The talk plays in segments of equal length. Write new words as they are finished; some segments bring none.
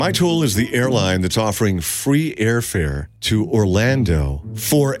My Tool is the airline that's offering free airfare to Orlando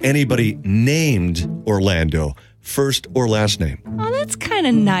for anybody named Orlando, first or last name. Oh, that's kind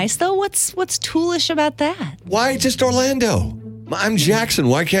of nice, though. What's toolish about that? Why just Orlando? I'm Jackson.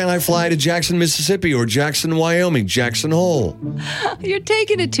 Why can't I fly to Jackson, Mississippi or Jackson, Wyoming, Jackson Hole? You're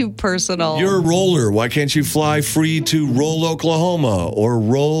taking it too personal. You're a roller. Why can't you fly free to Roll, Oklahoma or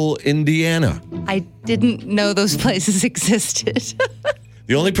Roll, Indiana? I didn't know those places existed.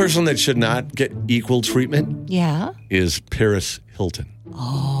 The only person that should not get equal treatment Yeah? is Paris Hilton.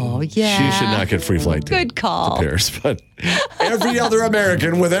 Oh, yeah. She should not get free flight to, Good call. to Paris. But every other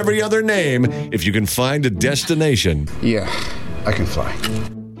American with every other name, if you can find a destination. Yeah, I can fly.